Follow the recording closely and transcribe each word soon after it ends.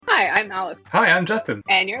Hi, I'm Alice. Hi, I'm Justin.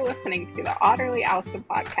 And you're listening to the Otterly Owlsome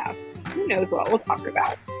podcast. Who knows what we'll talk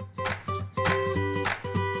about?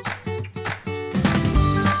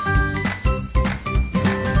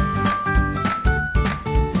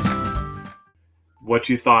 What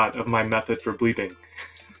you thought of my method for bleeping?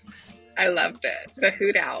 I loved it. The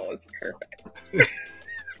hoot owl was perfect.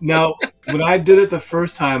 Now, when I did it the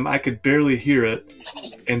first time, I could barely hear it,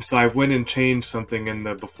 and so I went and changed something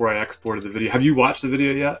before I exported the video. Have you watched the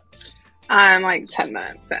video yet? I'm like 10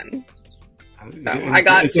 minutes in. So I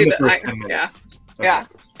got to the first 10 minutes. Yeah,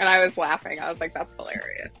 and I was laughing. I was like, "That's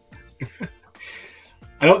hilarious."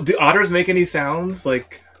 Do otters make any sounds?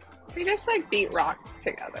 Like they just like beat rocks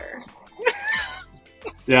together.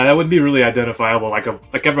 Yeah, that would be really identifiable. Like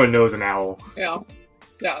everyone knows an owl. Yeah.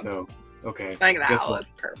 So okay. I think the owl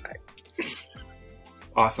is perfect.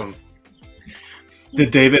 Awesome.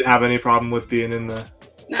 Did David have any problem with being in the?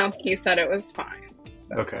 No, he said it was fine.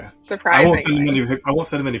 So, okay. Surprisingly. I won't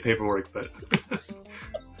send him any paperwork, but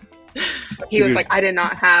he was like, I did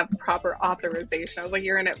not have proper authorization. I was like,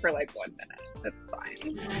 you're in it for like 1 minute. That's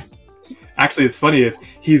fine. Actually, it's funny is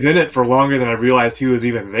he's in it for longer than I realized he was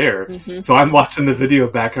even there. Mm-hmm. So I'm watching the video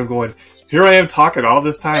back. I'm going, here I am talking all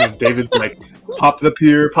this time, and David's like popping up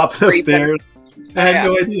here, popping up there. I had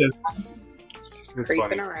no idea. Just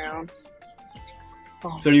creeping around.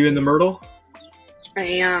 Oh. So are you in the Myrtle? I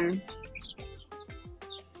am.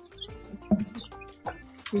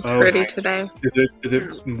 Pretty nice. Today. Is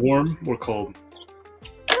it warm or cold?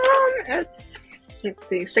 It's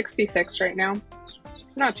 66 right now.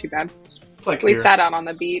 Not too bad. It's like we sat out on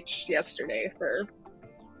the beach yesterday for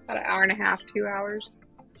about an hour and a half, 2 hours.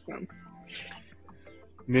 So.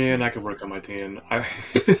 Man, I could work on my tan. I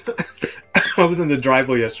was in the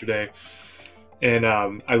driveway yesterday, and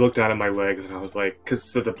I looked down at my legs, and I was like, because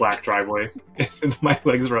it's the black driveway, and my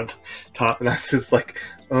legs were on top, and I was just like,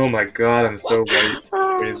 oh my god, I'm so white.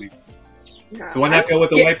 Crazy. Yeah, so why not go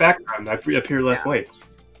with a white background? I appear less white.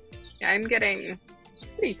 Yeah, I'm getting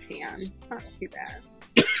pretty tan. Not too bad.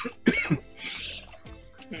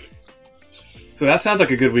 So that sounds like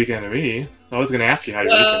a good weekend to me. I was going to ask you how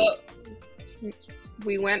your weekend.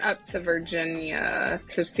 We went up to Virginia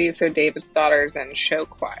to see David's daughter's in show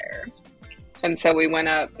choir. And so we went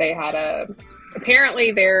up, they had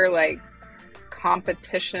apparently their like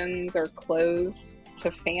competitions are closed to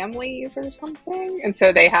families or something. And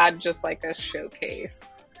so they had just like a showcase.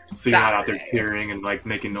 So you're not out there cheering and like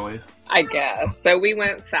making noise? I guess. So we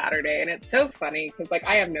went Saturday, and it's so funny because like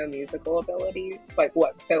I have no musical abilities like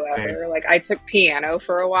whatsoever. Like I took piano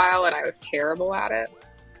for a while and I was terrible at it.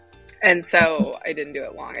 And so I didn't do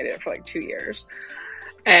it long. I did it for like 2 years.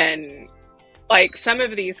 And like some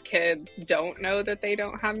of these kids don't know that they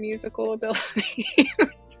don't have musical abilities.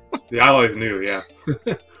 Yeah, I always knew, yeah.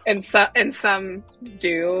 and some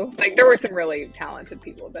do. Like there were some really talented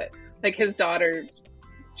people, but like his daughter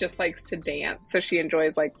just likes to dance, so she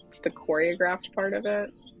enjoys like the choreographed part of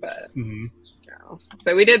it. But no.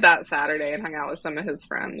 So we did that Saturday and hung out with some of his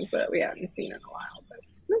friends that we hadn't seen in a while. But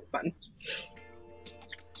it was fun.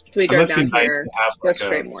 So we drove down here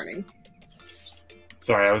yesterday morning.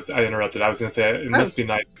 Sorry, I interrupted. I was going to say it must be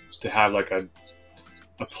nice to have like a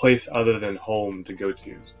place other than home to go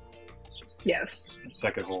to. Yes.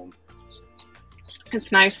 Second home.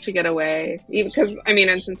 It's nice to get away, because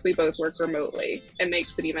and since we both work remotely, it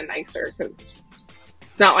makes it even nicer because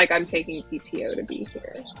it's not like I'm taking PTO to be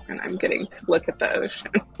here and I'm getting to look at the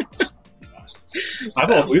ocean.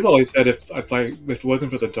 We've always said if it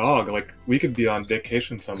wasn't for the dog, like we could be on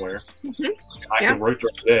vacation somewhere. Mm-hmm. I could work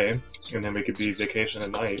during the day, and then we could be vacation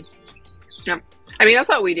at night. Yeah, that's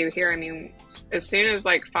what we do here. As soon as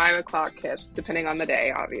like 5 o'clock hits, depending on the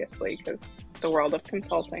day, obviously, because the world of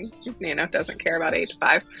consulting, doesn't care about 8 to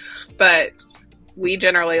 5. But we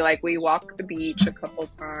generally we walk the beach a couple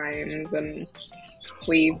times, and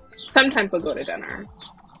we sometimes will go to dinner.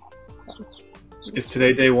 So. Is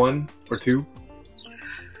today day 1 or 2?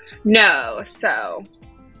 No, so.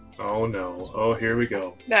 Oh no! Oh, here we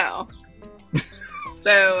go. No.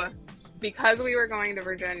 So, because we were going to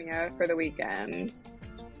Virginia for the weekend,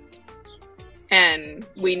 and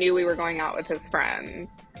we knew we were going out with his friends.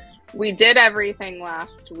 We did everything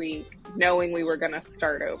last week knowing we were going to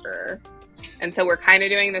start over. And so we're kind of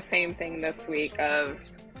doing the same thing this week of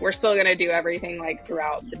we're still going to do everything like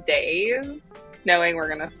throughout the days knowing we're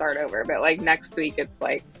going to start over. But like next week, it's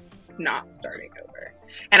like not starting over.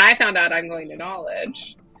 And I found out I'm going to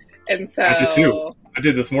Knowledge. And so... I did too. I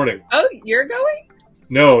did this morning. Oh, you're going?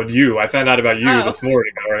 No, you. I found out about you this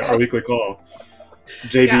morning, our weekly call.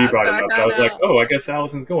 JB brought it up. I was like, I guess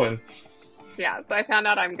Allison's going. Yeah, so I found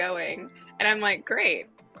out I'm going, and I'm like, great.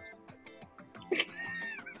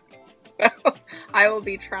 I will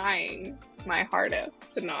be trying my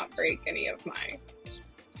hardest to not break any of my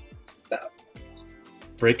stuff.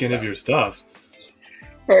 Break any of your stuff?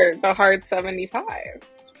 For the hard 75.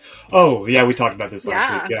 Oh, yeah, we talked about this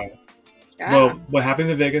last week. Yeah. Well, what happens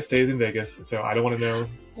in Vegas stays in Vegas, so I don't want to know.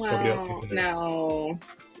 Nobody else needs to know. No.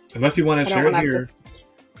 Unless you want to share it here.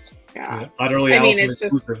 Yeah. Utterly I mean, Owlsome it's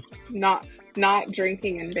exclusive. just not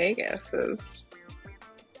drinking in Vegas is...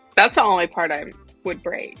 That's the only part I would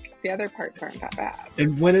break. The other parts aren't that bad.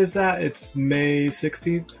 And when is that? It's May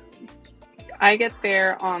 16th? I get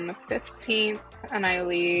there on the 15th, and I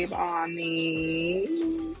leave on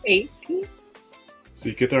the 18th. So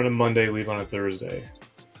you get there on a Monday, leave on a Thursday.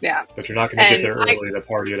 Yeah. But you're not going to get there early to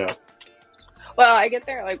party it up. Well, I get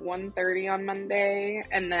there at like 1:30 on Monday,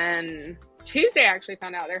 and then Tuesday I actually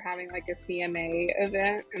found out they're having like a CMA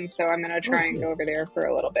event, and so I'm going to try and go over there for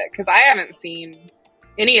a little bit, because I haven't seen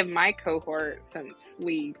any of my cohort since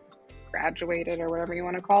we graduated, or whatever you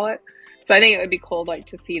want to call it. So I think it would be cool like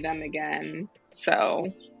to see them again. So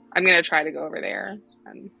I'm going to try to go over there,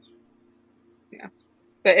 and yeah.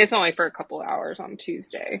 But it's only for a couple hours on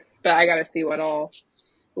Tuesday. But I got to see what all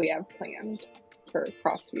we have planned for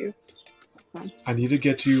Crossviews. I need to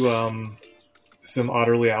get you some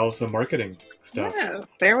Otterly Owlsome marketing stuff. Yes,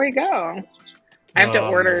 there we go. I have to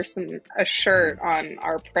order a shirt on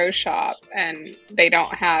our pro shop, and they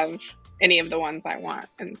don't have any of the ones I want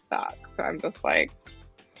in stock. So I'm just like,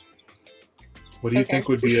 what do you think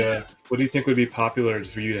would be popular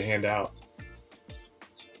for you to hand out?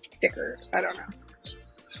 Stickers. I don't know.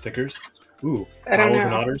 Stickers? Ooh, I don't owls know.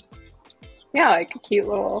 and otters? Yeah, like a cute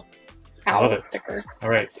little owl sticker. All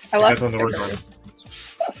right. I love stickers.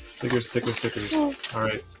 Stickers. All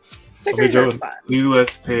right. Stickers are fun. New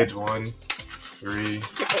list, page 1, 3,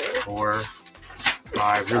 4,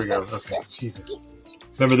 5. Here we go. Okay. Jesus.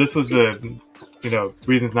 Remember, this was the,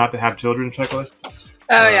 reasons not to have children checklist?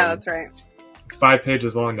 Oh, yeah, that's right. It's 5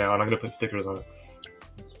 pages long now, and I'm going to put stickers on it.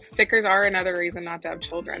 Stickers are another reason not to have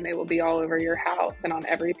children. They will be all over your house and on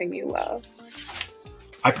everything you love.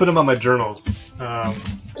 I put them on my journals.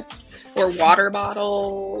 Or water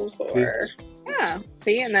bottles, or... Yeah,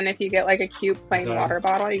 see? And then if you get like a cute plain water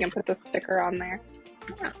bottle, you can put the sticker on there.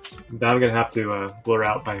 Yeah. Now I'm going to have to blur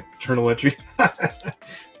out my journal entry.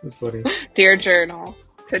 That's funny. Dear Journal,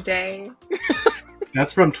 today.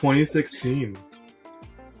 That's from 2016.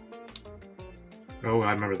 Oh,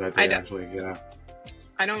 I remember that day, actually, yeah.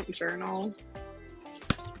 I don't journal.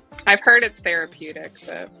 I've heard it's therapeutic,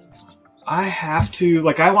 but... I have to,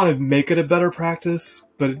 I want to make it a better practice,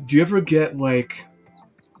 but do you ever get,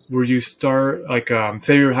 where you start,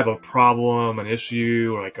 say you have a problem, an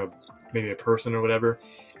issue, or maybe a person or whatever,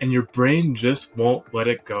 and your brain just won't let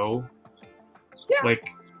it go? Yeah.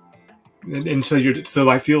 And so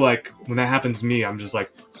I feel like when that happens to me, I'm just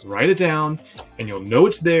write it down, and you'll know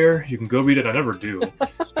it's there. You can go read it. I never do.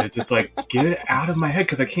 It's just get it out of my head,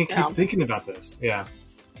 because I can't keep thinking about this. Yeah.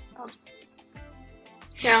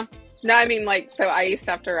 Yeah. No, I mean, so I used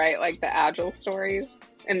to have to write, the Agile stories,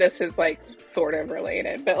 and this is, sort of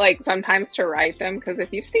related, but, sometimes to write them, because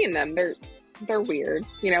if you've seen them, they're weird,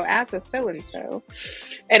 as a so-and-so.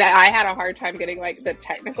 And I had a hard time getting, the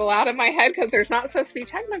technical out of my head, because there's not supposed to be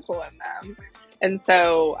technical in them. And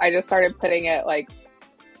so I just started putting it,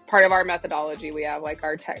 part of our methodology, we have,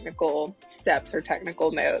 our technical steps or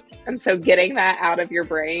technical notes. And so getting that out of your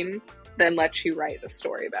brain then lets you write the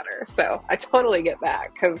story better. So I totally get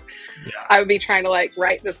that, because I would be trying to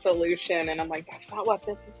write the solution, and I'm like, that's not what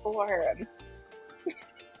this is for. And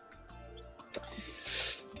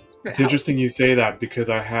it's interesting you say that, because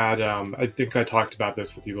I had I think I talked about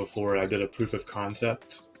this with you before. I did a proof of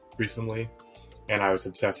concept recently, and I was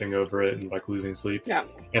obsessing over it and losing sleep. Yeah.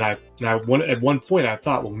 And at one point I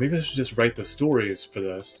thought, well, maybe I should just write the stories for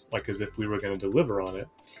this, as if we were going to deliver on it.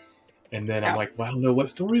 And then I'm like, well, I don't know what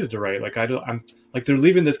stories to write. I'm they're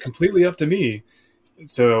leaving this completely up to me.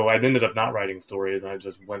 So I ended up not writing stories, and I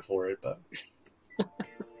just went for it. But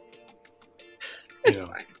it's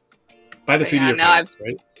fine. Buy the CD of pants,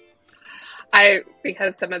 right?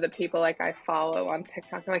 Because some of the people I follow on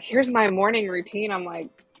TikTok are here's my morning routine. I'm like,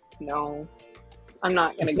 no, I'm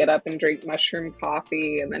not going to get up and drink mushroom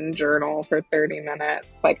coffee and then journal for 30 minutes.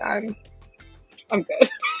 I'm good.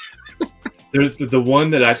 There's the one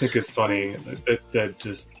that I think is funny that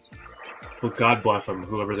just, well, God bless them,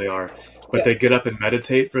 whoever they are, but they get up and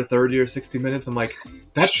meditate for 30 or 60 minutes. I'm like,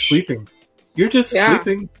 that's sleeping. You're just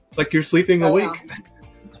sleeping, you're sleeping awake.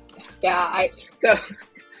 Yeah, so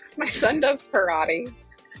my son does karate,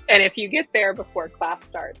 and if you get there before class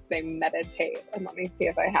starts, they meditate. And let me see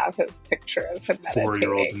if I have his picture of him meditating.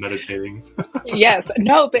 4-year-olds meditating. Yes,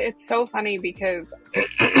 no, but it's so funny because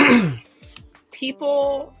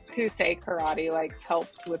people who say karate like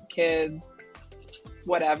helps with kids,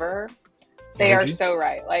 whatever, they are so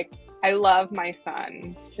right. Like, I love my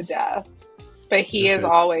son to death, but he is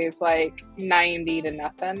always like 90 to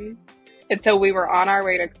nothing. And so we were on our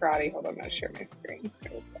way to karate. Hold on, I'm going to share my screen.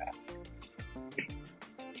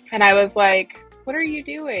 And I was like, what are you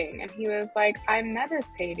doing? And he was like, I'm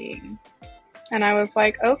meditating. And I was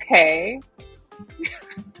like, okay.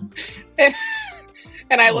 and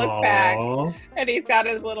I look back, and he's got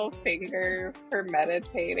his little fingers for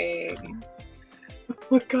meditating.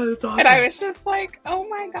 What God, it's awesome. And I was just like, oh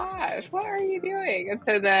my gosh, what are you doing? And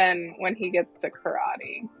so then when he gets to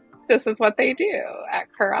karate, this is what they do at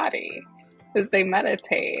karate, is they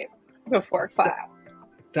meditate before class.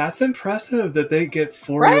 That's impressive that they get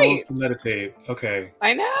 4-year-olds to meditate. Okay.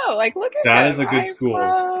 I know. Like, look at that. That is a good school.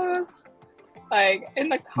 Closed. Like, in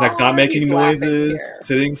the car, like, not making noises,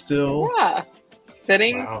 sitting still. Yeah.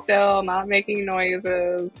 Sitting still, not making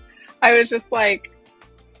noises. I was just like,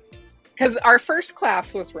 because our first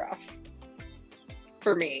class was rough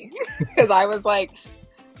for me. Because I was like,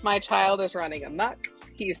 my child is running amok.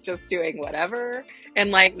 He's just doing whatever.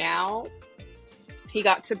 And like now, he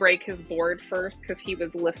got to break his board first because he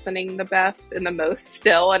was listening the best and the most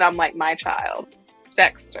still. And I'm like, my child,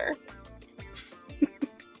 Dexter.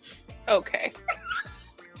 Okay.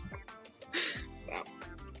 So,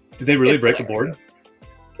 did they really break a board?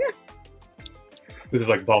 Yeah. This is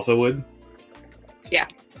like balsa wood? Yeah.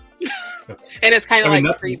 And it's kind of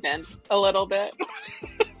like pre-bent a little bit.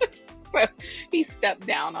 So he stepped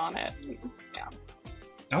down on it. Yeah.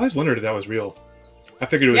 I always wondered if that was real. I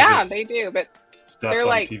figured it was just they do, but they're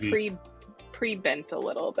like pre-bent a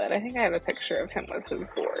little bit. I think I have a picture of him with his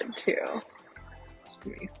board too.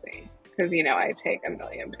 Let me see. Because, you know, I take a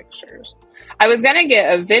million pictures. I was going to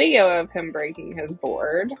get a video of him breaking his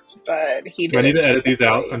board, but he didn't. Do I need to edit these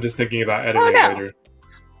out? I'm just thinking about editing later.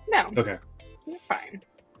 No. Okay. You're fine.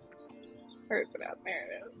 Where is it at? There it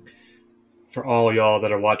is. For all y'all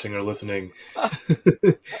that are watching or listening, I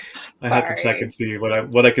had to check and see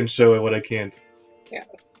what I can show and what I can't. Yes.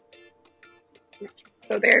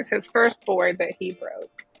 So there's his first board that he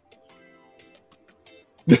broke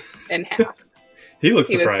in half. He looks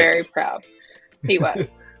surprised. He was very proud. He was.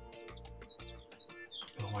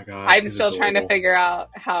 Oh my God. I'm still trying to figure out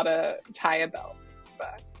how to tie a belt,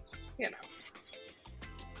 but you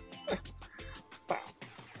know. Wow.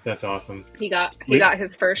 That's awesome. He got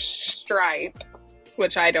his first stripe,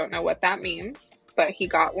 which I don't know what that means, but he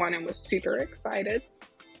got one and was super excited.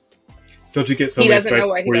 Don't you get so many stripes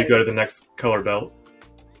before you go to the next color belt?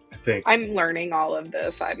 I think. I'm learning all of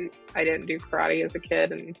this. I didn't do karate as a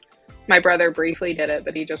kid, and my brother briefly did it,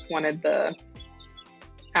 but he just wanted the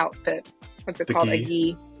outfit. What's it called? A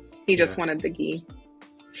gi. He just wanted the gi.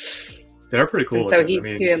 They're pretty cool. And so he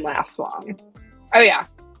didn't last long. Oh yeah.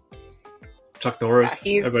 Chuck Norris.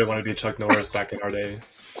 Everybody wanted to be Chuck Norris back in our day.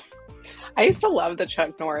 I used to love the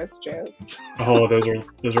Chuck Norris jokes. Oh,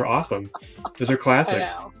 those are awesome. Those are classic.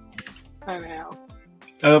 I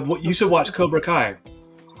know. You should watch Cobra Kai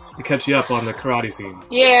to catch you up on the karate scene.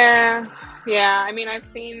 Yeah. I mean, I've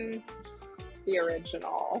seen the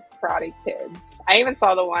original Karate Kids. I even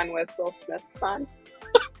saw the one with Will Smith's son.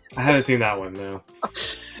 I haven't seen that one, though.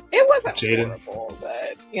 It wasn't horrible,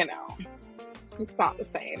 but, you know, it's not the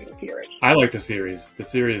same as the original. I like the series. The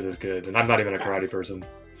series is good, and I'm not even a karate person.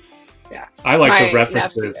 Yeah. I like the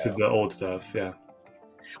references to the old stuff, yeah.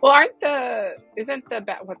 Well, what's the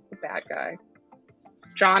bad guy?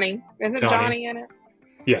 Johnny. Isn't Johnny in it?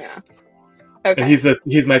 Yes. Yeah. Okay. And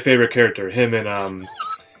he's my favorite character. Him and Ralph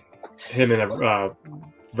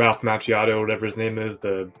Macchio, whatever his name is,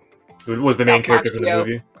 was the main character from the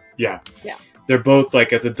movie. Yeah. They're both,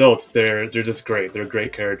 like, as adults, they're just great. They're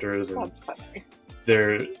great characters, and that's funny.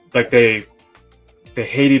 They're like they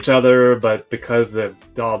hate each other, but because of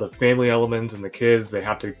all the family elements and the kids, they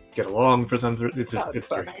have to get along for some. It's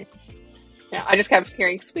funny. Great. Yeah, I just kept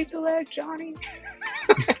hearing "sweep the leg, Johnny."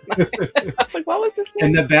 I was like, what was his name?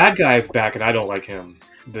 And the bad guy's back, and I don't like him.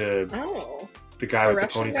 The guy with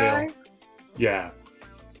Russian the ponytail. Guy? Yeah.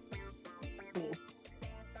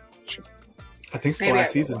 Interesting. I think it's the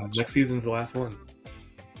last season. Next season's the last one.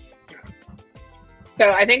 So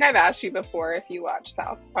I think I've asked you before if you watch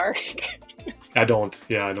South Park. I don't.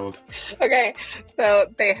 Yeah, I don't. Okay, so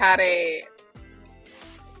they had a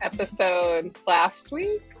episode last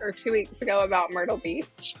week or 2 weeks ago about Myrtle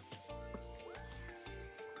Beach.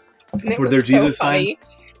 Were there Jesus signs?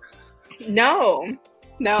 No.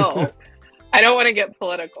 I don't want to get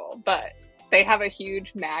political, but they have a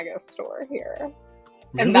huge MAGA store here.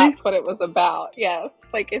 Really? And that's what it was about. Yes.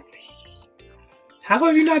 Like, it's... How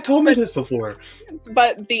have you not told me this before?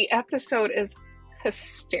 But the episode is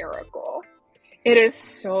hysterical. It is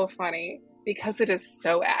so funny because it is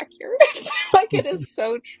so accurate. Like, it is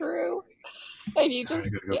so true. And you just... I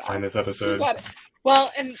gotta go find this episode.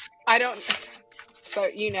 Well, and I don't... So,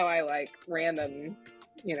 I like random,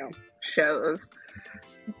 shows.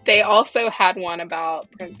 They also had one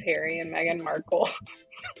about Prince Harry and Meghan Markle.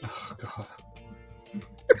 Oh, God.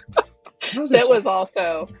 That was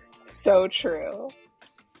also so true.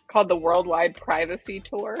 Called the Worldwide Privacy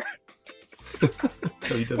Tour.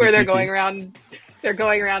 Where they're going around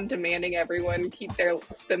demanding everyone keep them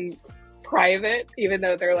private, even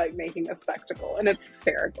though they're like making a spectacle. And it's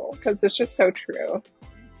hysterical because it's just so true.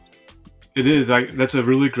 It is. That's a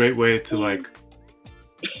really great way to like...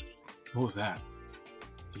 What was that?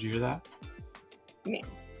 Did you hear that? Yeah.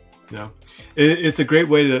 No. It's a great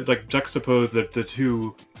way to like juxtapose the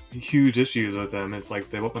two huge issues with them. It's like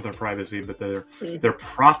they want their privacy, but they're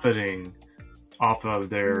profiting off of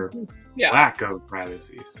their lack of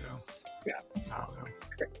privacy. So I don't know.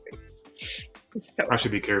 Crazy. I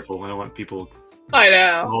should be careful. I don't want people... I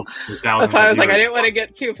know. That's why I was like, I didn't want to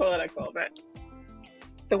get too political, but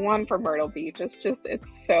the one for Myrtle Beach is just,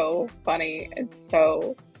 it's so funny. It's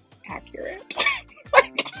so accurate.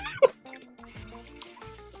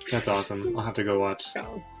 That's awesome. I'll have to go watch.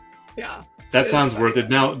 Yeah. That sounds worth it.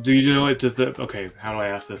 Now, do you know it? Okay, how do I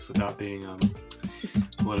ask this without being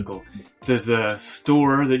political? Does the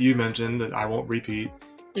store that you mentioned, that I won't repeat,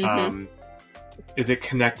 is it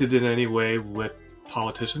connected in any way with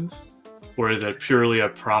politicians? Or is it purely a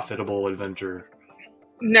profitable adventure?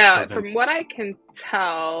 No, from what I can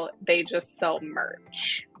tell, they just sell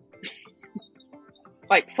merch.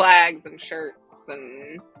 Like flags and shirts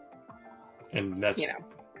and that's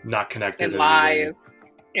not connected. And lies,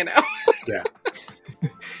 Yeah.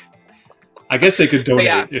 I guess they could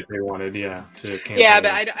donate if they wanted, to campaign. Yeah,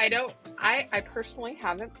 but I personally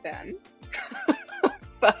haven't been.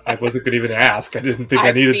 But I wasn't going to even ask. I didn't think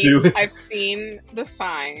I needed to. I've seen the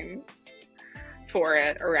signs for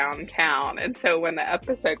it around town. And so when the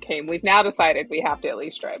episode came, we've now decided we have to at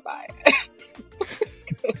least drive by.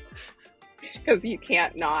 Because you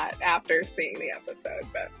can't not after seeing the episode.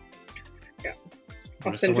 But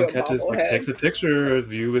I'll send you a bobblehead. Takes a picture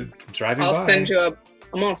of you driving by. I'm going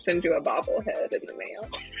to send you a bobblehead in the mail.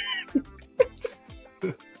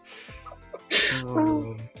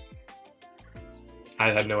 I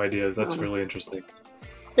had no idea. That's really interesting.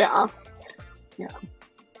 Yeah.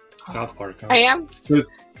 South Park. Huh? I am. So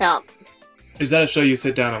is that a show you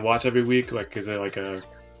sit down and watch every week? Like, is it like a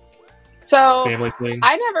family thing?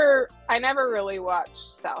 I never really watched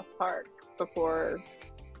South Park before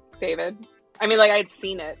David. I mean, like, I'd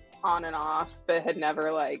seen it on and off, but had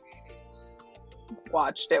never like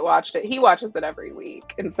watched it. He watches it every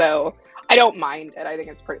week, and so I don't mind it. I think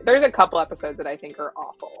it's pretty. There's a couple episodes that I think are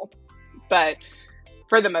awful, but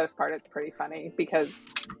for the most part, it's pretty funny because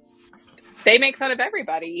they make fun of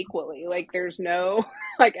everybody equally. Like, there's no,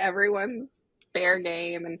 like, everyone's fair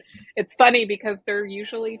game. And it's funny because they're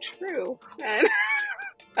usually true. And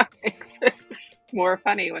that makes it more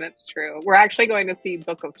funny when it's true. We're actually going to see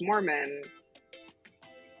Book of Mormon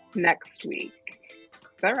next week.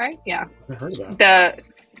 Is that right? Yeah. I heard about it.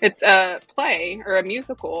 It's a play or a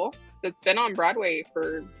musical that's been on Broadway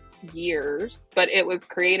for years, but it was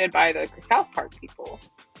created by the South Park people.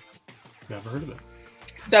 Never heard of it.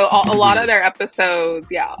 So a lot of their episodes,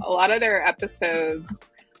 I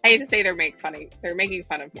hate to say they're making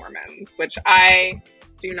fun of Mormons, which I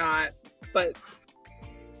do not, but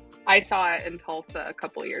I saw it in Tulsa a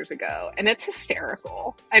couple years ago, and it's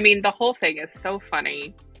hysterical. I mean, the whole thing is so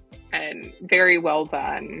funny and very well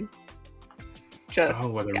done.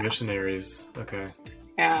 They're missionaries. Okay.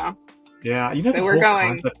 Yeah. Yeah, the whole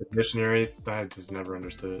concept of missionary, I just never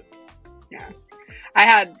understood it. Yeah. I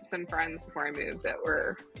had some friends before I moved that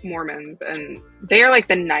were Mormons, and they are like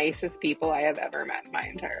the nicest people I have ever met in my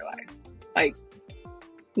entire life. Like,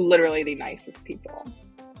 literally the nicest people.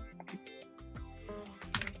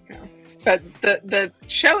 Yeah. But the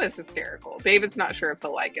show is hysterical. David's not sure if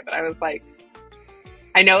he'll like it, but I was like,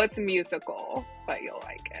 I know it's a musical, but you'll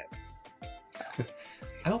like it.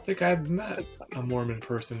 I don't think I've met a Mormon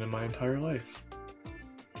person in my entire life.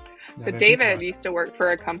 But David used to work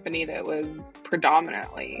for a company that was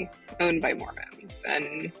predominantly owned by Mormons,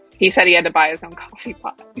 and he said he had to buy his own coffee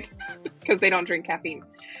pot because they don't drink caffeine,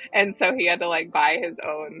 and so he had to like buy his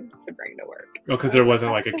own to bring to work. Oh, because there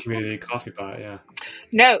wasn't like a community coffee pot, yeah.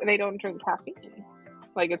 No, they don't drink caffeine.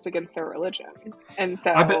 Like, it's against their religion, and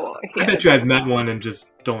so I bet you I've met one and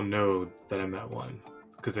just don't know that I met one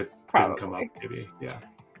because it didn't come up. Maybe, yeah.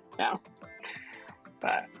 No,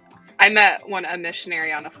 but I met a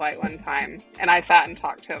missionary on a flight one time, and I sat and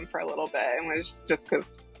talked to him for a little bit, and it was just because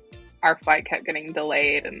our flight kept getting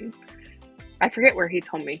delayed, and I forget where he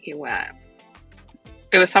told me he went.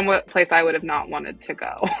 It was some place I would have not wanted to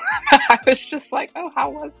go. I was just like, oh, how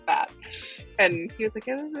was that? And he was like,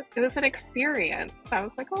 it was an experience. I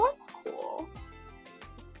was like, oh, that's cool.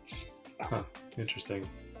 So, huh. Interesting.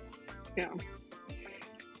 Yeah.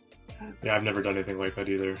 Yeah, I've never done anything like that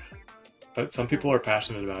either. But some people are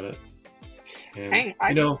passionate about it. And,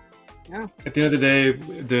 yeah. at the end of the day,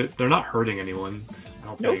 they're not hurting anyone, I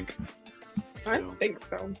don't think. I don't think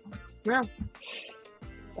so. Yeah.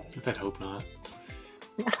 I'd hope not.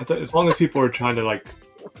 As long as people are trying to, like,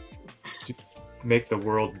 make the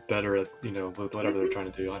world better at, with whatever they're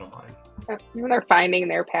trying to do, I don't mind. When they're finding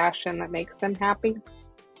their passion that makes them happy.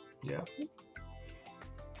 Yeah.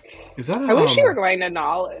 Is that I wish you were going to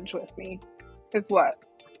knowledge with me. Is what?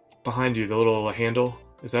 Behind you, the little handle?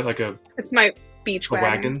 Is that like It's my beach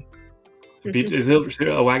wagon. Mm-hmm. Beach, is it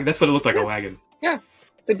a wagon? That's what it looked like, a wagon. Yeah.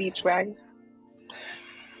 It's a beach wagon.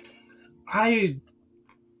 I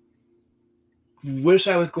wish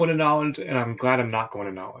I was going to knowledge, and I'm glad I'm not going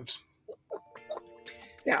to knowledge.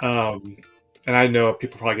 Yeah. And I know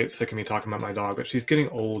people probably get sick of me talking about my dog, but she's getting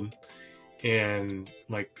old, and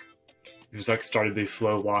like, she's like started these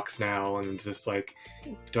slow walks now, and it's just like,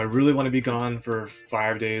 do I really want to be gone for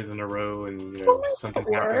 5 days in a row, and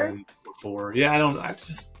something happened before? Yeah, I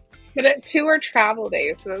just. But at 2 are travel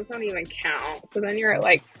days, so those don't even count. So then you're at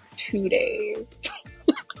like 2 days.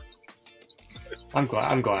 I'm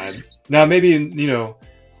glad. Now, maybe,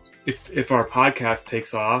 if our podcast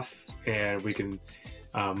takes off and we can,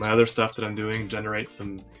 my other stuff that I'm doing generates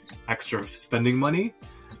some extra spending money,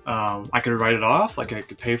 I could write it off. Like, I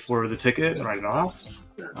could pay for the ticket and write it off.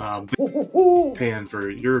 Paying for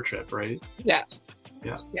your trip, right? Yeah.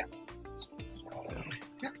 Yeah. Yeah. So.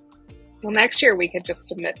 Yeah. Well, next year we could just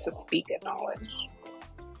submit to speak at knowledge.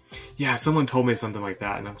 Yeah, someone told me something like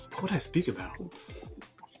that, and I was like, what would I speak about?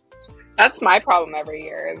 That's my problem every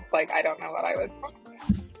year. Is like, I don't know what I was talking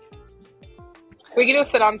about. We can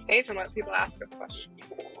just sit on stage and let people ask us questions.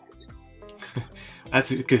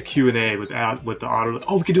 That's a good Q&A with the Otterly.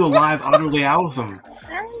 Oh, we could do a live Otterly Owlsome.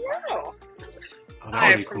 I don't know. Oh, that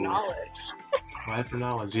would be for cool. knowledge. Live for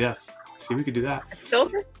knowledge, yes. See, we could do that. I still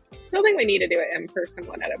think we need to do an in-person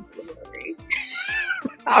one at a brewery.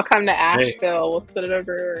 I'll come to Asheville. We'll sit at a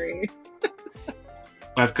brewery.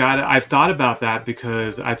 I've thought about that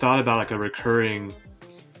because I thought about like a recurring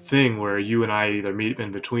thing where you and I either meet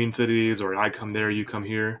in between cities, or I come there, you come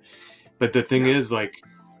here. But the thing is, like,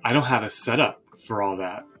 I don't have a setup for all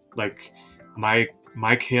that. Like, my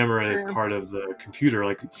camera is part of the computer,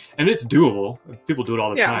 like, and it's doable. People do it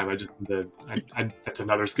all the time. I just that's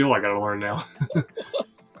another skill I got to learn now.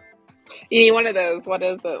 You need one of those. What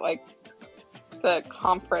is it, like the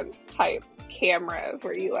conference type cameras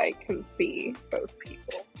where you like can see both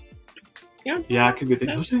people? Yeah, I could get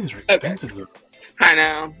those things are expensive. Okay. I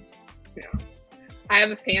know. Yeah. I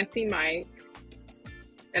have a fancy mic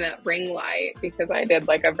and a ring light because I did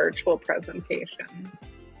like a virtual presentation.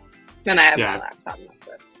 Then I have my laptop.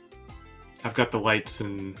 I've got the lights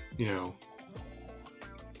and,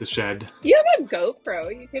 the shed. You have a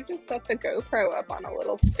GoPro. You could just set the GoPro up on a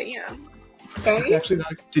little stand. Don't you? Actually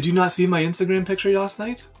not. Did you not see my Instagram picture last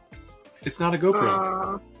night? It's not a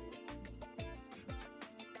GoPro.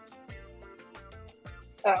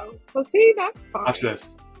 Oh, well, see, that's fine. Watch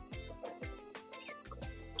this.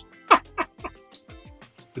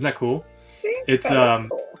 Isn't that cool? See? It's cool.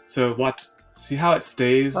 So watch. See how it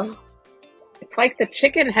stays. Oh. It's like the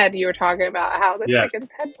chicken head you were talking about. How the chicken's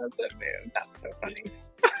head doesn't move. That's so funny.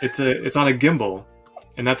 It's on a gimbal,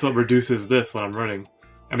 and that's what reduces this when I'm running.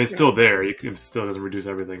 I mean, it's still there. It still doesn't reduce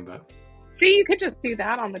everything, but. See, you could just do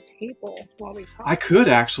that on the table while we talk. I could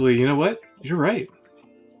actually. You know what? You're right.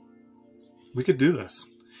 We could do this.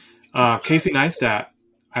 Casey Neistat,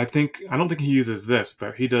 I don't think he uses this,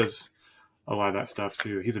 but he does a lot of that stuff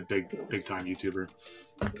too. He's a big time YouTuber.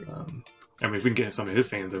 I mean, if we can get some of his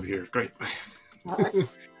fans over here, great. I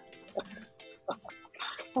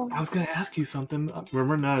was going to ask you something. We're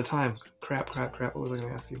running out of time. Crap. What was I going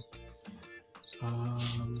to ask you?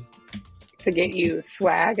 To get you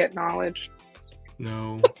swag at knowledge.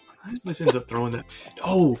 No. I always end up throwing that.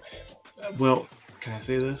 Oh, well, can I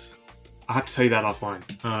say this? I'll have to tell you that offline.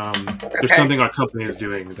 There's something our company is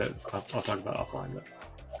doing that I'll talk about offline.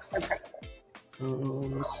 But. Okay.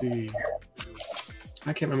 Let's see.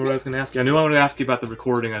 I can't remember what I was going to ask you. I knew I wanted to ask you about the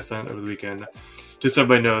recording I sent over the weekend. Just so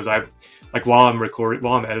everybody knows, while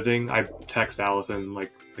I'm editing, I text Allison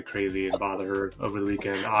like crazy and bother her over the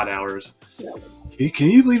weekend, odd hours. Can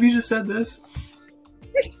you believe you just said this?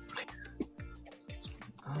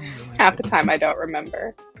 Half the time I don't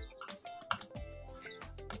remember.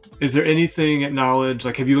 Is there anything at Knowledge,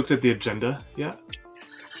 like, have you looked at the agenda yet?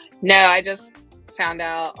 No, I just found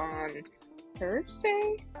out on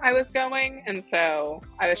Thursday I was going, and so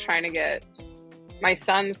I was trying to get my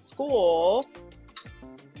son's school,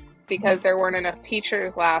 because there weren't enough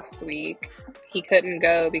teachers last week. He couldn't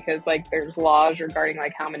go because, like, there's laws regarding,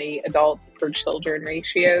 like, how many adults per children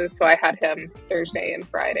ratios. So I had him Thursday and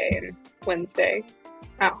Friday and Wednesday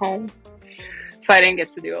at home. So I didn't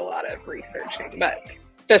get to do a lot of researching. But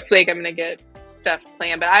this week I'm going to get stuff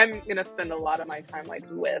planned. But I'm going to spend a lot of my time, like,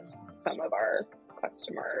 with some of our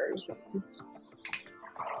customers.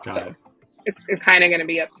 Got it. It's kind of going to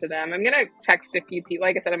be up to them. I'm going to text a few people.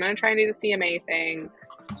 Like I said, I'm going to try and do the CMA thing.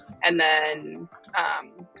 And then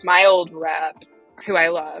my old rep, who I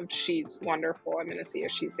loved, she's wonderful. I'm going to see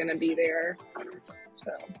if she's going to be there.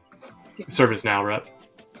 So, ServiceNow rep.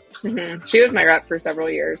 Mm-hmm. She was my rep for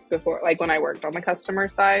several years before, like when I worked on the customer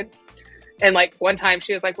side. And like one time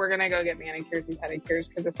she was like, we're going to go get manicures and pedicures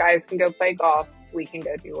because if guys can go play golf, we can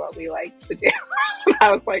go do what we like to do.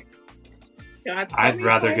 I was like, I'd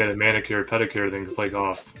rather get a manicure pedicure than play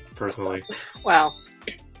golf, personally. Well,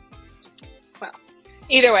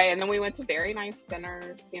 either way. And then we went to very nice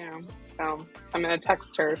dinners, you know. So I'm going to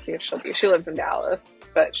text her, see if she lives in Dallas,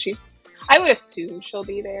 but I would assume she'll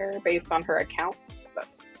be there based on her accounts. But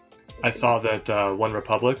I saw that One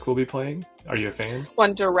Republic will be playing. Are you a fan?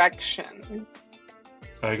 One Direction.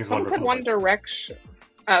 I think it's Someone One Republic. said One Direction.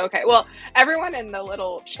 Oh, okay. Well, everyone in the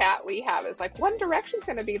little chat we have is like, One Direction's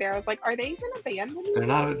going to be there. I was like, are they even a band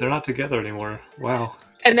anymore? They're not together anymore. Wow.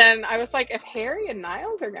 And then I was like, if Harry and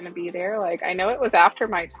Niles are going to be there, like, I know it was after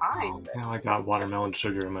my time. But... Now I got watermelon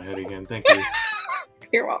sugar in my head again. Thank you.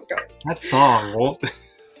 You're welcome. That song, Walt.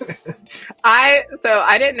 I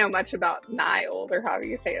didn't know much about Niles, or however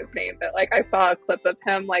you say his name, but like I saw a clip of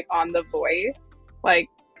him like on The Voice, like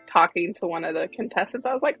talking to one of the contestants.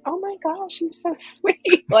 I was like, oh my gosh, he's so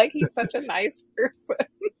sweet. Like, he's such a nice person.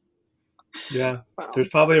 Yeah. Well, there's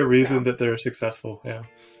probably a reason that they're successful. Yeah.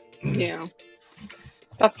 Yeah.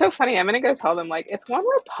 That's so funny. I'm going to go tell them, like, it's One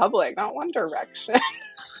Republic, not One Direction.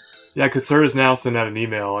 Yeah, because ServiceNow sent out an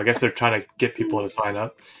email. I guess they're trying to get people to sign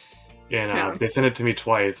up. And they sent it to me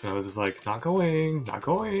twice. And I was just like, not going,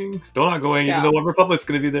 still not going, even though One Republic's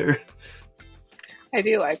going to be there. I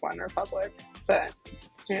do like One Republic, but,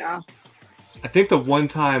 yeah. I think the one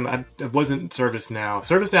time, it wasn't ServiceNow.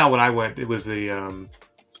 ServiceNow, when I went, it was we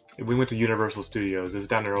went to Universal Studios. It was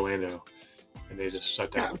down in Orlando. And they just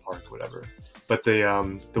shut down the park or whatever. But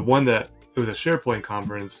the one that, it was a SharePoint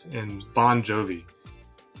conference, and Bon Jovi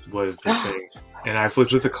was the thing. And I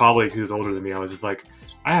was with a colleague who's older than me. I was just like,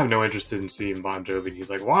 I have no interest in seeing Bon Jovi. And he's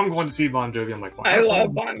like, well, I'm going to see Bon Jovi. I'm like, well, I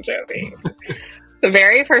love Bon Jovi. The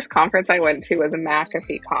very first conference I went to was a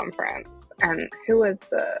McAfee conference. And who was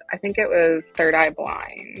I think it was Third Eye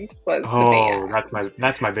Blind was the band. Oh,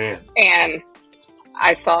 that's my band. And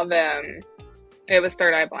I saw them. It was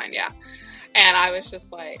Third Eye Blind, yeah. And I was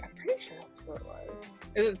just like, I'm pretty sure that's who it was.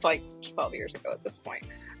 It was like 12 years ago at this point.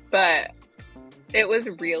 But it was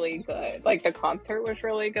really good. Like, the concert was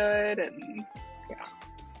really good. And, yeah.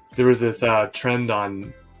 There was this trend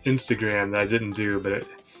on Instagram that I didn't do, but it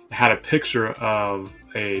had a picture of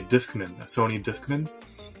a Discman, a Sony Discman.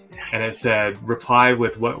 And it said, reply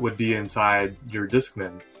with what would be inside your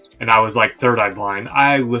Discman. And I was like, Third Eye Blind.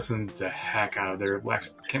 I listened the heck out of there. I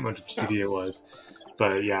can't remember which CD it was.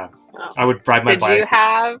 But yeah, I would ride my bike.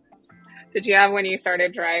 Did you have when you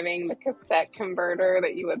started driving the cassette converter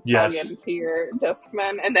that you would plug into your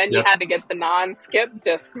Discman? And then you had to get the non-skip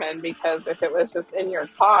Discman because if it was just in your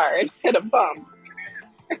car, it hit a bump.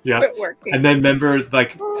 Yeah. And then remember,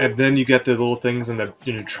 like, and then you get the little things in the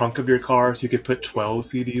trunk of your car so you could put 12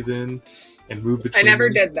 CDs in and move between. I never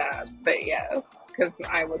did that, but yes. Because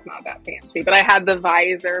I was not that fancy. But I had the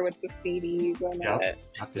visor with the CDs in it.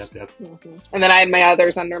 Yep. Mm-hmm. And then I had my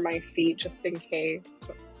others under my seat just in case.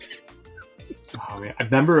 Oh, man. I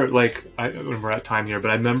remember, like, when we're at time here,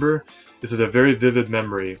 but I remember this is a very vivid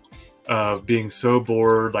memory of being so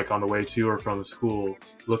bored, like on the way to or from school,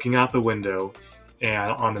 looking out the window,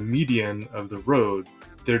 and on the median of the road,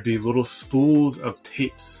 there'd be little spools of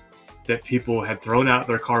tapes that people had thrown out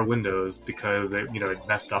their car windows because they, it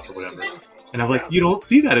messed up or whatever. And I'm like, you don't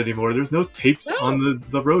see that anymore. There's no tapes on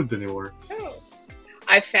the roads anymore. No.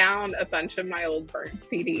 I found a bunch of my old burnt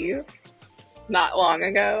CDs not long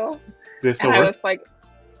ago. They still work? I was like,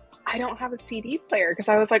 I don't have a CD player. Because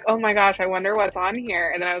I was like, oh my gosh, I wonder what's on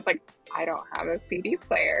here. And then I was like, I don't have a CD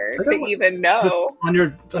player to even know. On your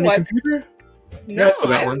computer? No,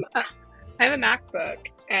 I have a MacBook.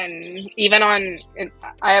 And even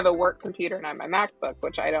I have a work computer and I have my MacBook,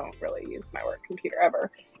 which I don't really use my work computer ever.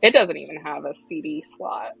 It doesn't even have a CD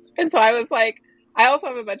slot. And so I was like, I also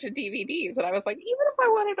have a bunch of DVDs. And I was like, even if I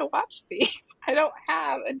wanted to watch these, I don't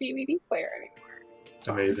have a DVD player anymore. It's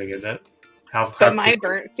amazing, isn't it? But my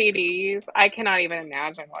burnt CDs, I cannot even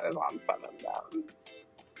imagine what is on some of them.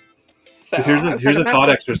 So here's a thought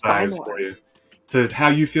exercise for you. So how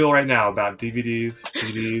you feel right now about DVDs,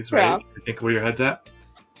 CDs, right? You think where your head's at?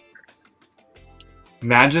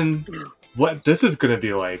 Imagine what this is going to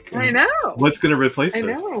be like. I know. What's going to replace this?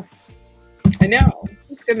 I know.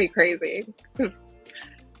 It's going to be crazy. Because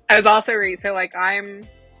I was also so like I'm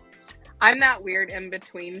that weird in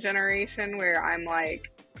between generation where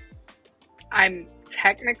I'm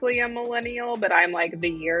technically a millennial, but I'm like the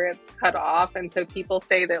year it's cut off, and so people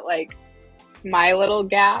say that like my little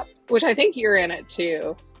gap, which I think you're in it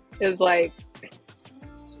too, is like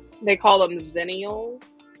they call them zillenials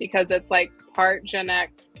because it's like part Gen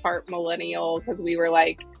X, part millennial, because we were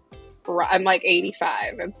like, I'm like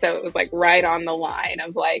 85, and so it was like right on the line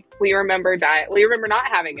of like we remember not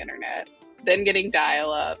having internet, then getting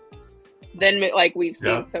dial-up, then like we've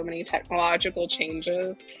seen so many technological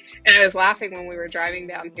changes. And I was laughing when we were driving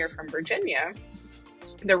down here from Virginia,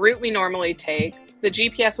 the route we normally take, the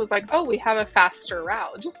GPS was like, oh, we have a faster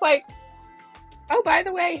route. Just like, oh, by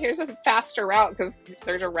the way, here's a faster route because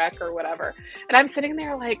there's a wreck or whatever. And I'm sitting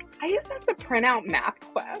there like, I used to have to print out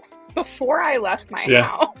MapQuest before I left my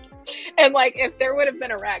house. And like, if there would have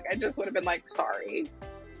been a wreck, I just would have been like, sorry.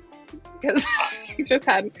 Because I just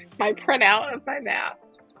had my printout of my map.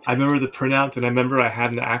 I remember the printouts, and I remember I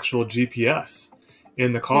had an actual GPS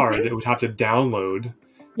in the car that would have to download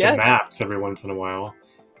the maps every once in a while.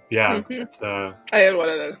 Yeah. I had one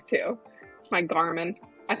of those too. My Garmin.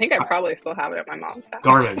 I think I probably still have it at my mom's house.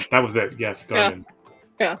 Garmin. That was it. Yes, Garmin.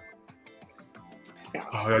 Yeah.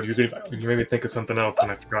 Oh, you made me think of something else and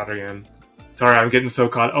I forgot again. Sorry, I'm getting so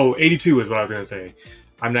caught. Oh, 82 is what I was going to say.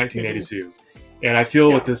 I'm 1982. And I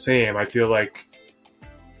feel the same. I feel like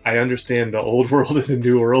I understand the old world and the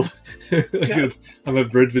new world. I'm a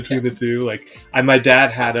bridge between the two. Like, my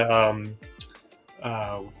dad had they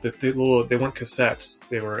weren't cassettes;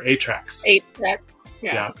 they were 8-tracks. 8-tracks.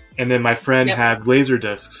 Yeah. And then my friend had laser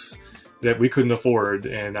discs that we couldn't afford,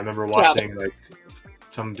 and I remember watching like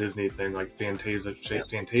some Disney thing, like Fantasia,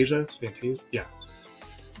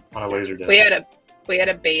 on a laser disc. We had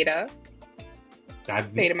a Beta.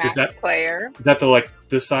 Betamax player. Is that the like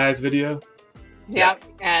this size video? Yep,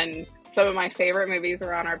 and some of my favorite movies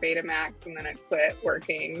were on our Betamax, and then it quit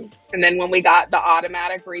working. And then when we got the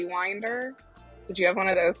automatic rewinder, did you have one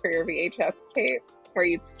of those for your VHS tapes? Where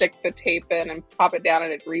you'd stick the tape in and pop it down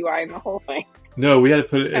and it'd rewind the whole thing? No, we had to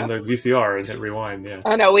put it in the VCR and hit rewind,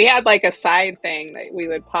 Oh no, we had like a side thing that we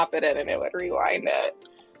would pop it in and it would rewind it.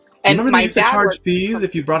 And remember they used to charge fees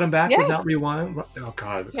if you brought them back without rewind? Oh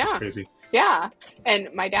god, that's so crazy. Yeah, and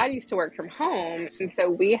my dad used to work from home, and so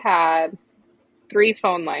we had 3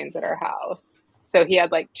 phone lines at our house. So he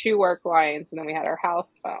had like 2 work lines, and then we had our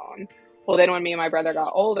house phone. Well, then when me and my brother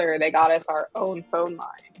got older, they got us our own phone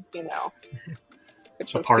line,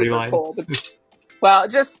 which was super line. Cool. Well,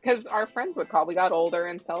 just because our friends would call. We got older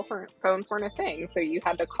and cell phones weren't a thing. So you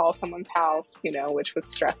had to call someone's house, which was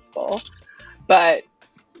stressful. But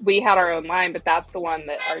we had our own line, but that's the one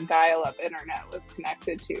that our dial-up internet was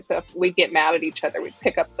connected to. So if we'd get mad at each other, we'd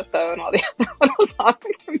pick up the phone while the other one was on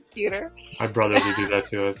the computer. My brothers would do that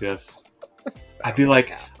to us, yes. I'd be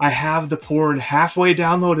like, I have the porn halfway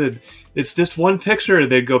downloaded. It's just one picture.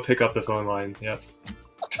 They'd go pick up the phone line. Yep.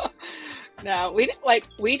 No,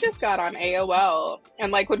 we just got on AOL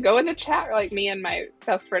and would go into chat, me and my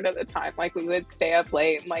best friend at the time, we would stay up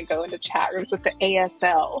late and go into chat rooms with the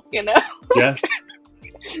ASL, Yes.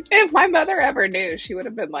 If my mother ever knew, she would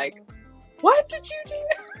have been like, what did you do?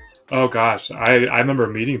 Oh gosh, I remember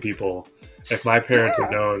meeting people. If my parents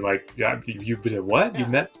had known, you did what? Yeah. You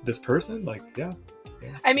met this person? Yeah.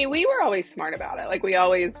 I mean, we were always smart about it. We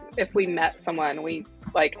always, if we met someone, we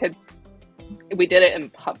we did it in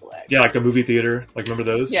public. Yeah, the movie theater. Remember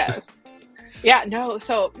those? Yes. Yeah, no.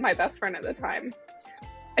 So my best friend at the time,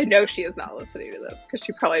 I know she is not listening to this because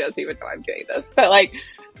she probably doesn't even know I'm doing this. But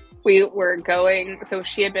we were going, so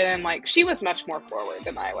she had been in she was much more forward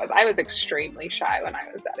than I was. I was extremely shy when I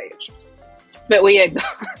was that age. But we had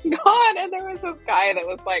gone and there was this guy that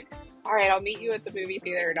was all right, I'll meet you at the movie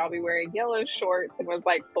theater and I'll be wearing yellow shorts, and was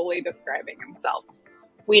fully describing himself.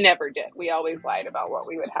 We never did. We always lied about what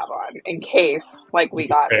we would have on in case we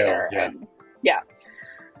got there. Yeah. And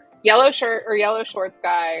yellow shirt or yellow shorts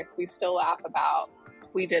guy, we still laugh about.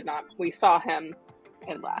 We did not. We saw him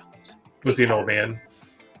and left. Was he an old man?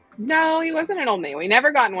 No, he wasn't an old man. We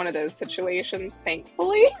never got in one of those situations,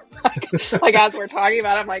 thankfully. Like as we're talking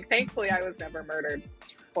about, I'm like, thankfully I was never murdered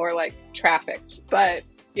or like trafficked. But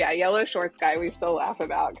yeah, yellow shorts guy, we still laugh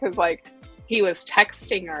about because like he was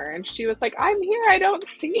texting her and she was like, "I'm here, I don't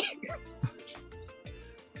see you."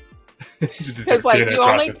 Because like you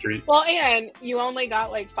only, well, and you only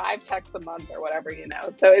got like 5 texts a month or whatever, you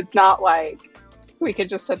know. So it's not like we could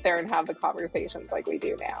just sit there and have the conversations like we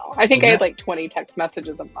do now. I think I had like 20 text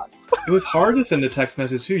messages a month. It was hard to send a text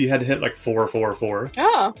message too. You had to hit like 444.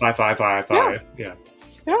 Yeah. 5555. Yeah.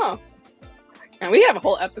 Yeah. And we have a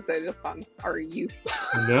whole episode just on our youth.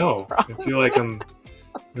 No, I feel like I'm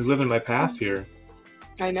living my past here.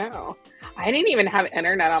 I know. I didn't even have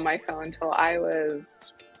internet on my phone until I was,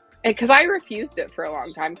 because I refused it for a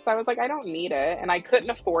long time because I was like, I don't need it, and I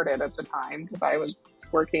couldn't afford it at the time because I was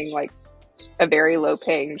working like a very low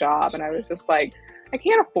paying job, and I was just like, I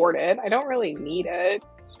can't afford it. I don't really need it.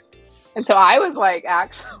 And so I was like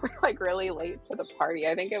actually like really late to the party.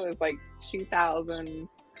 I think it was like 2013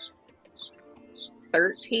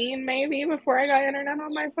 maybe before I got internet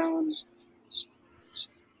on my phone.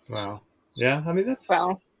 Wow. Yeah, I mean that's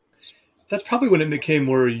probably when it became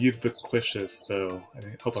more ubiquitous, though. I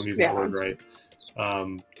hope I'm using that word right.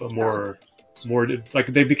 But more like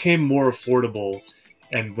they became more affordable,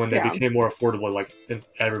 and when they became more affordable, like then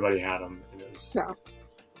everybody had them.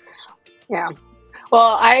 Yeah.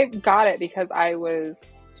 Well, I got it because I was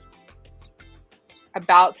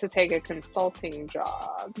about to take a consulting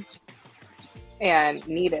job and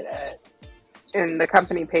needed it, and the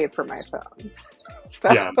company paid for my phone.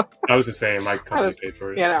 So, yeah, I was the same. My company paid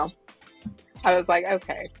for it. You know, I was like,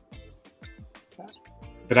 okay.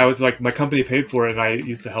 But I was like, my company paid for it, and I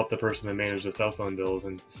used to help the person that managed the cell phone bills,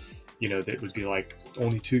 and you know, it would be like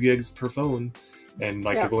only 2 gigs per phone, and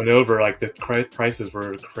like it went over, like the prices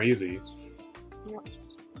were crazy. Yeah.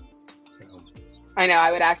 So. I know.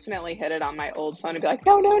 I would accidentally hit it on my old phone and be like,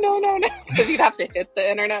 no, because you'd have to hit the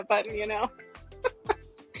internet button, you know.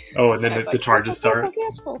 Oh, and then the charges start.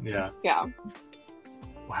 Yeah.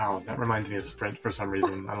 Wow, that reminds me of Sprint for some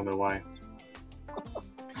reason. I don't know why.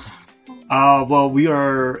 Well, we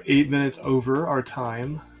are 8 minutes over our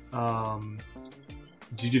time.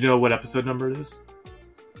 Did you know what episode number it is?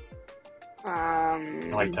 I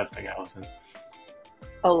like testing, Allison.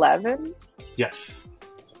 11? Yes.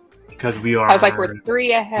 Because we are... I was like, we're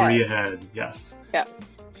 3 ahead. 3 ahead, yes. Yep.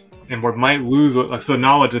 And we might lose... So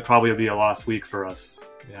knowledge would probably be a lost week for us.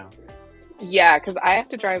 Yeah. Yeah, because I have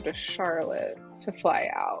to drive to Charlotte to fly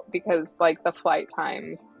out. Because, like, the flight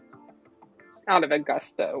times out of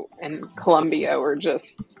Augusta and Columbia were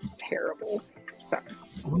just terrible. So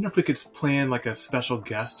I wonder if we could plan, like, a special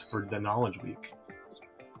guest for the knowledge week.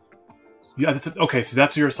 Yeah, okay, so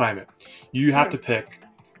that's your assignment. You have to pick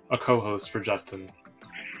a co-host for Justin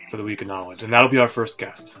for the week of knowledge, and that'll be our first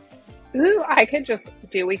guest. Ooh, we could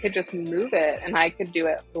just move it, and I could do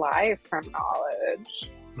it live from knowledge.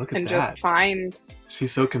 Look at and that. Just find.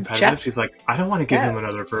 She's so competitive. She's like, I don't want to give him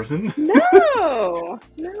another person. No.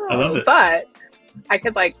 I love it. But I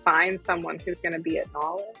could like find someone who's going to be at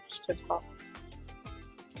knowledge to talk.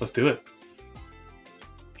 Let's do it.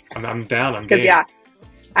 I'm down. I'm game. Because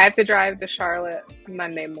I have to drive to Charlotte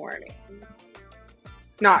Monday morning.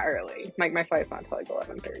 Not early. Like my flight's not until like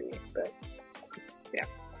 11:30. But yeah.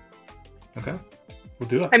 Okay, we'll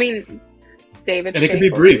do it. I mean, David. And it could be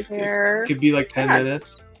brief. It could be like 10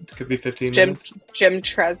 minutes. It could be 15 minutes. Jim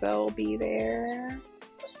Trezza will be there.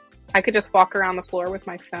 I could just walk around the floor with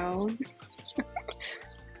my phone.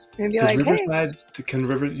 And be like, Riverside, hey.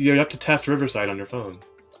 You have to test Riverside on your phone.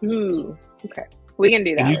 Ooh, okay. We can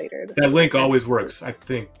do that later. That link always works. I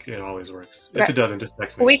think it always works. Okay. If it doesn't, just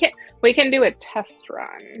text me. We can do a test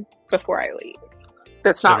run before I leave.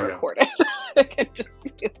 That's not recorded. It can just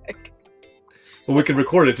be like. Well, we can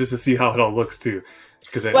record it just to see how it all looks too.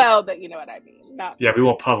 But you know what I mean. Yeah, we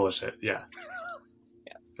won't publish it. Yeah.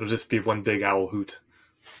 Yeah. It'll just be one big owl hoot.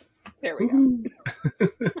 There we go.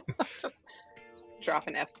 Just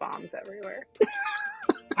dropping F-bombs everywhere.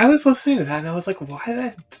 I was listening to that and I was like, why did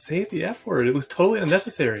I say the F word? It was totally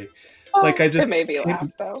unnecessary. It made me laugh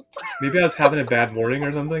though. Maybe I was having a bad morning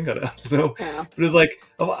or something. I don't know. Yeah. But it was like,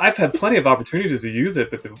 I've had plenty of opportunities to use it,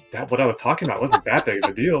 but what I was talking about wasn't that big of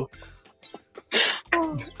a deal.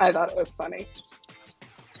 I thought it was funny.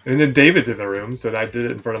 And then David's in the room, so I did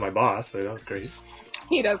it in front of my boss, so that was great.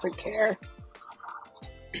 He doesn't care.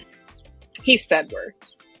 He said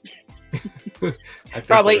words.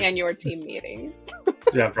 Probably in your team meetings.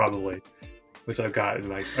 Yeah, probably. Which I've got.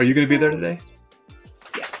 Like, are you going to be there today?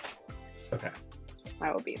 Yes. Okay.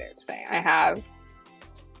 I will be there today. I have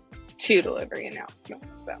 2 delivery announcements.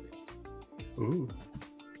 So. Ooh.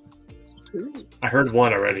 Ooh. I heard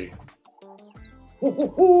one already.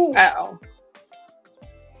 Uh-oh.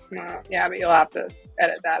 No, yeah, but you'll have to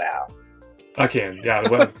edit that out. I can. Yeah, I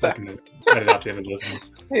can edit out the images.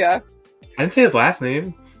 Yeah. I didn't say his last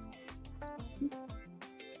name.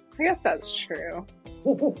 I guess that's true.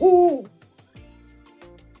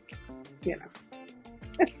 You know,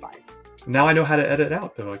 it's fine. Now I know how to edit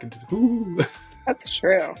out, though. I can just, ooh. That's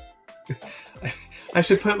true. I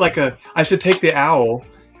should put I should take the owl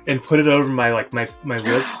and put it over my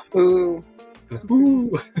lips. Ooh.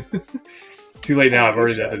 Ooh. Too late now. I've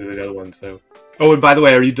already edited the other one, so. Oh, and by the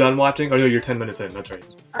way, are you done watching? Oh no, you're 10 minutes in. That's right.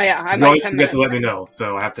 Oh yeah, I'm you always forget to let me know,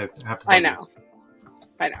 so I have to. I know.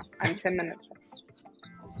 I'm 10 minutes in,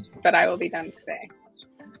 but I will be done today.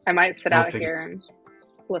 I might sit out here and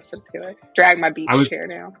listen to it. Drag my beach chair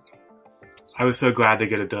down. I was so glad to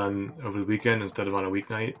get it done over the weekend instead of on a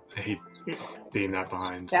weeknight. I hate being that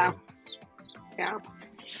behind. So. Yeah.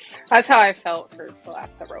 That's how I felt for the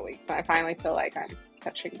last several weeks. And I finally feel like I'm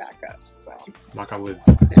catching back up. So. Knock on wood.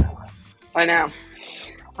 Yeah. I know.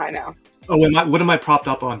 Oh, what am I propped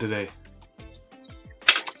up on today?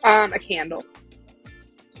 A candle.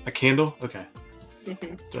 A candle? Okay.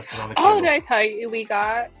 Mm-hmm. Just on the candle. Oh, did I tell you we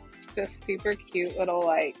got this super cute little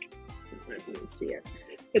let me see it.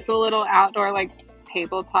 It's a little outdoor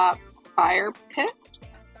tabletop fire pit.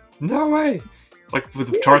 No way. Like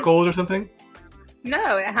with charcoal or something?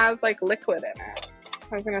 No, it has liquid in it.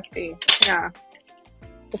 I was gonna see. Yeah.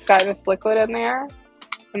 It's got just liquid in there,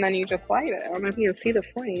 and then you just light it. I don't know if you can see the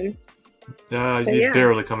flame. You're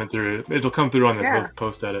barely coming through. It'll come through on the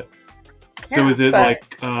post edit. So is it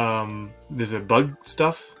is it bug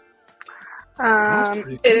stuff?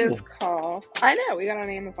 It is called. I know, we got it on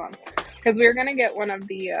Amazon. Because we were gonna get one of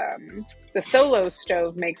the Solo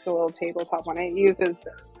stove makes a little tabletop one. It uses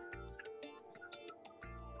this.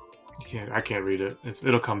 I can't read it.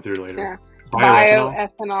 It'll come through later. Yeah.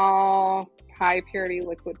 Bioethanol, high purity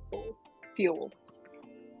liquid fuel.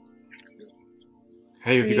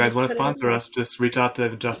 Hey, if you guys want to sponsor us, just reach out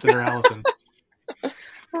to Justin or Allison.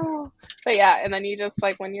 But yeah, and then you just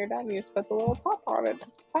when you're done, you just put the little top on it.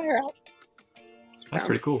 It's fire out. That's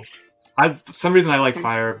pretty cool. For some reason I like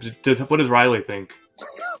fire. What does Riley think?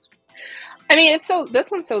 I mean,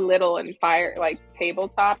 this one's so little and fire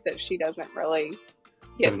tabletop that she doesn't really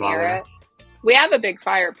get near it. We have a big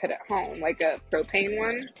fire pit at home, a propane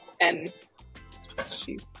one, and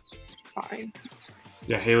she's fine.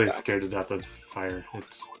 Yeah, Haley's scared to death of fire.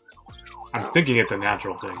 I'm thinking it's a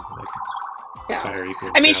natural thing. Fire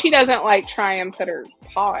equals death. She doesn't try and put her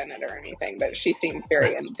paw in it or anything, but she seems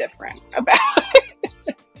very indifferent about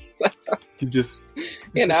it. So, you just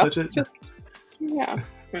touch it?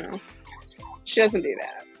 She doesn't do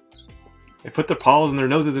that. They put their paws in their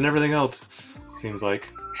noses and everything else, seems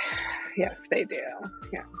like. Yes, they do.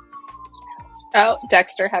 Yeah. Oh,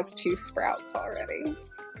 Dexter has 2 sprouts already.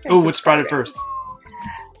 Oh, which sprouted first?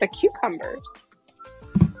 The cucumbers.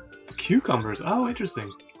 Cucumbers? Oh,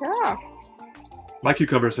 interesting. Yeah. My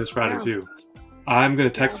cucumbers have sprouted too. I'm going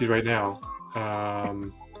to text you right now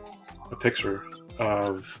a picture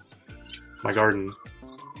of my garden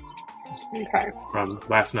from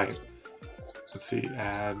last night. Let's see,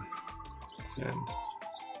 add, send.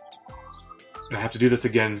 And I have to do this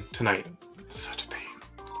again tonight. It's such a pain.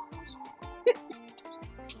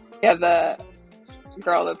 Yeah, the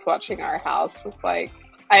girl that's watching our house was hi,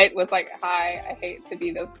 I hate to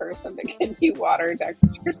be this person, but can you water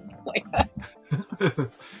Dexter's plants?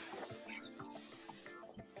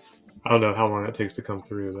 I don't know how long it takes to come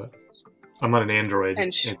through, but I'm on an Android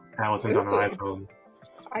and Allison's on an iPhone.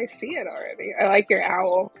 I see it already. I like your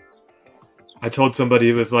owl. I told somebody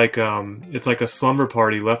it was it's like a slumber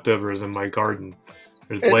party leftovers in my garden.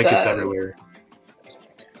 There's blankets everywhere.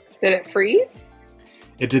 Did it freeze?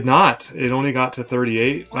 It did not. It only got to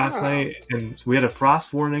 38 last night, and we had a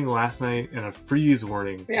frost warning last night and a freeze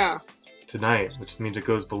warning tonight, which means it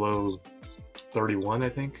goes below 31, I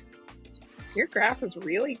think. Your grass is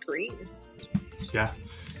really green. Yeah,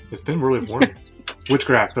 it's been really warm. Which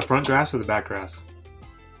grass? The front grass or the back grass?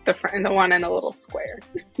 The front, the one in a little square.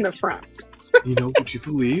 In the front. Would you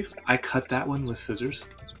believe I cut that one with scissors?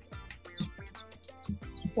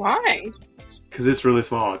 Why? Because it's really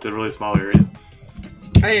small. It's a really small area.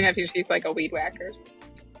 I didn't know if you should use a weed whacker.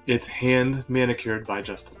 It's hand manicured by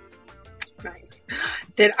Justin. Nice.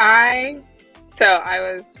 So I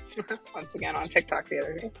was once again on TikTok the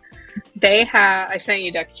other day. I sent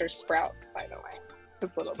you Dexter's sprouts, by the way.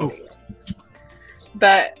 His little baby.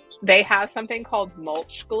 But they have something called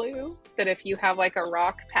mulch glue that if you have a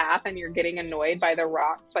rock path and you're getting annoyed by the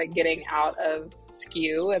rocks getting out of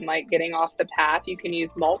skew and getting off the path, you can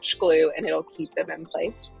use mulch glue and it'll keep them in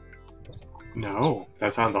place. No,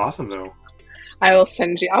 that sounds awesome though. I will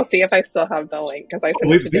send you. I'll see if I still have the link because I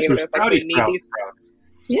sent it to These were David. Like, we need sprouty these. sprouts.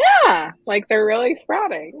 Yeah, like they're really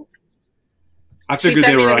sprouting. I figured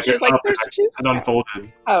they were like, she was like, up "There's two and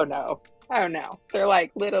unfolded. Oh no, they're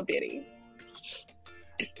like little bitty.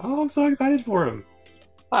 Oh, I'm so excited for him.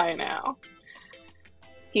 I know.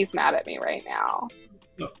 He's mad at me right now.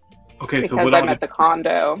 Okay, because so what I'm at the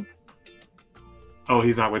condo. Oh,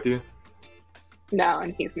 he's not with you? No,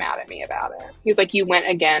 and he's mad at me about it. He's like, "You went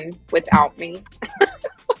again without me." I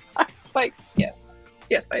was like, yes,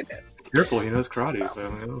 I did. Careful, he knows karate.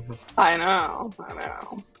 So I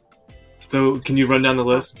know. So, can you run down the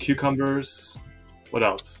list? Cucumbers. What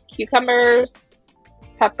else? Cucumbers,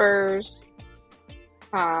 peppers,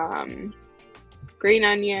 green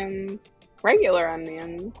onions, regular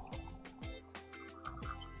onions.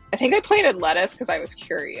 I think I planted lettuce because I was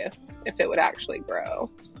curious if it would actually grow.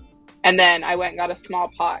 And then I went and got a small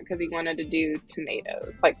pot because he wanted to do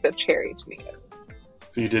tomatoes, like the cherry tomatoes.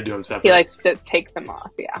 So you did do them separate? He likes to take them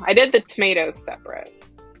off, yeah. I did the tomatoes separate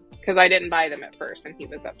because I didn't buy them at first and he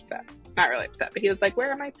was upset. Not really upset, but he was like,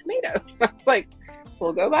 "Where are my tomatoes?" I was like,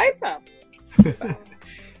 "We'll go buy some." So.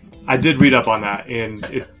 I did read up on that,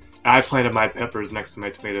 and I planted my peppers next to my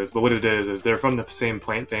tomatoes, but what it is they're from the same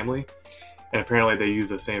plant family, and apparently they use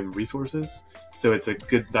the same resources, so it's a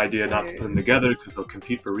good idea not to put them together because they'll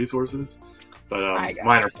compete for resources, but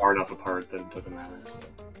mine are far enough apart that it doesn't matter. So.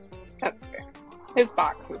 That's fair. His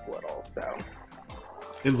box is little, so...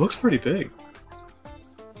 It looks pretty big.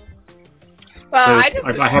 Well,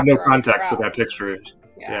 I have no context with that picture.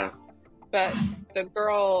 Yeah. But the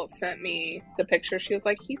girl sent me the picture. She was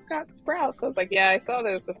like, "He's got sprouts." I was like, "Yeah, I saw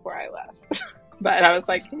those before I left." But I was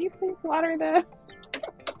like, "Can you please water them?"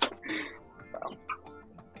 So.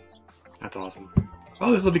 That's awesome.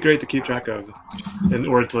 Oh, this will be great to keep track of,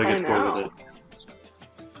 or until he gets bored with it.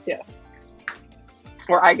 Yeah.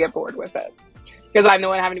 Or I get bored with it. Because I'm the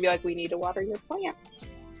one having to be like, "We need to water your plant.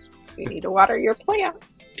 We need to water your plant."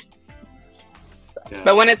 So. Yeah,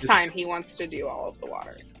 but when it's time, he wants to do all of the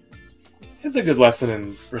watering. It's a good lesson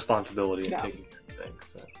in responsibility and taking care of things.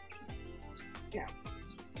 So. Yeah.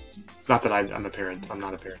 Not that I'm a parent. I'm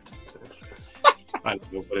not a parent. So. I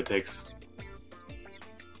don't know what it takes.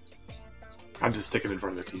 I'm just sticking in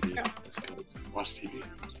front of the TV. Yeah. Just watch TV.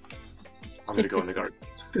 I'm going to go in the garden.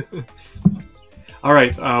 All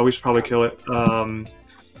right. We should probably kill it.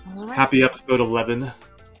 Happy episode 11.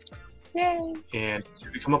 Yay. And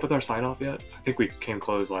did we come up with our sign-off yet? I think we came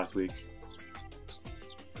close last week.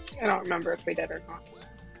 I don't remember if we did or not.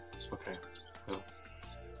 Okay. Well,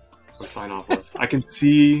 our sign-off list. I can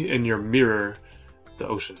see in your mirror the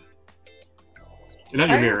ocean. Not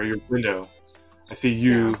your mirror, your window. I see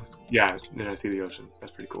you. Yeah, and I see the ocean.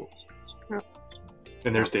 That's pretty cool. Oh.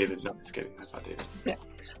 And there's David. No, just kidding. That's not David. Yeah.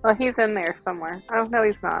 Well, he's in there somewhere. Oh, no,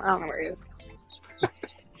 he's not. I don't know where he is.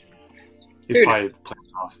 He's probably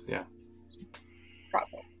playing off. Yeah.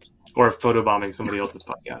 Probably. Or photobombing somebody else's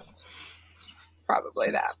podcast.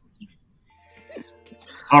 Probably that.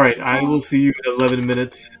 All right. I will see you in 11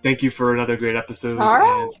 minutes. Thank you for another great episode. All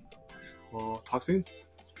right. And we'll talk soon.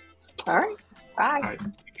 All right. Bye. All right.